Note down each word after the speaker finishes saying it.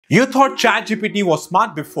You thought ChatGPT was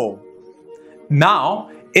smart before.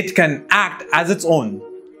 Now it can act as its own.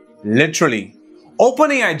 Literally.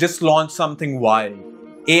 OpenAI just launched something wild.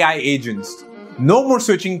 AI agents. No more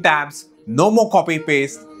switching tabs, no more copy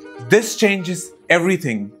paste. This changes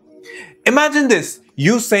everything. Imagine this.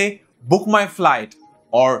 You say, book my flight,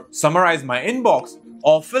 or summarize my inbox,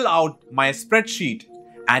 or fill out my spreadsheet,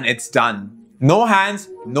 and it's done. No hands,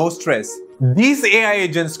 no stress. These AI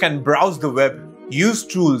agents can browse the web, use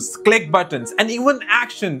tools, click buttons, and even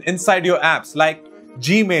action inside your apps like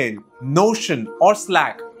Gmail, Notion, or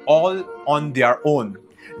Slack, all on their own.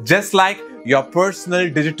 Just like your personal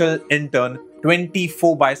digital intern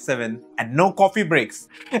 24/7 and no coffee breaks.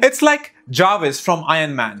 It's like Jarvis from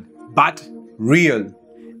Iron Man, but real.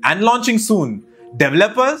 And launching soon.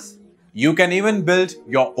 Developers, you can even build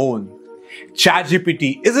your own.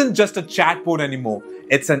 ChatGPT isn't just a chatbot anymore,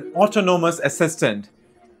 it's an autonomous assistant.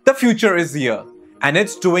 The future is here, and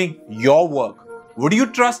it's doing your work. Would you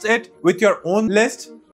trust it with your own list?